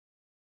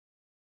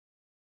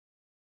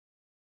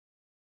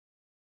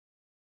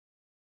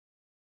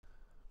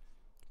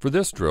For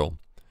this drill,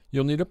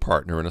 you'll need a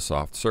partner and a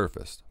soft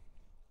surface.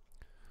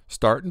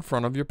 Start in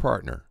front of your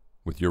partner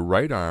with your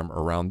right arm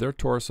around their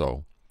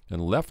torso and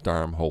left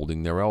arm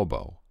holding their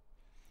elbow.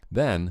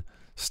 Then,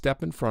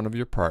 step in front of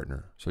your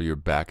partner so your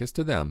back is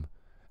to them,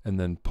 and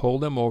then pull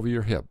them over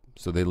your hip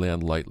so they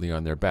land lightly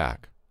on their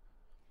back.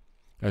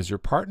 As your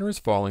partner is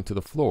falling to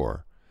the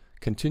floor,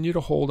 continue to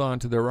hold on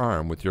to their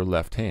arm with your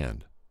left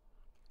hand.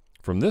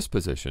 From this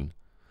position,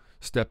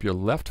 step your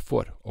left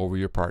foot over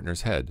your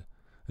partner's head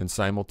and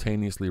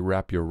simultaneously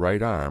wrap your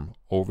right arm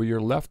over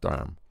your left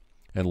arm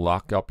and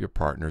lock up your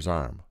partner's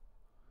arm.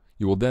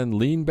 You will then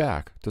lean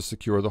back to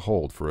secure the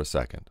hold for a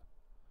second.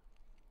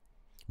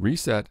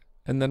 Reset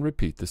and then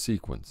repeat the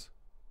sequence.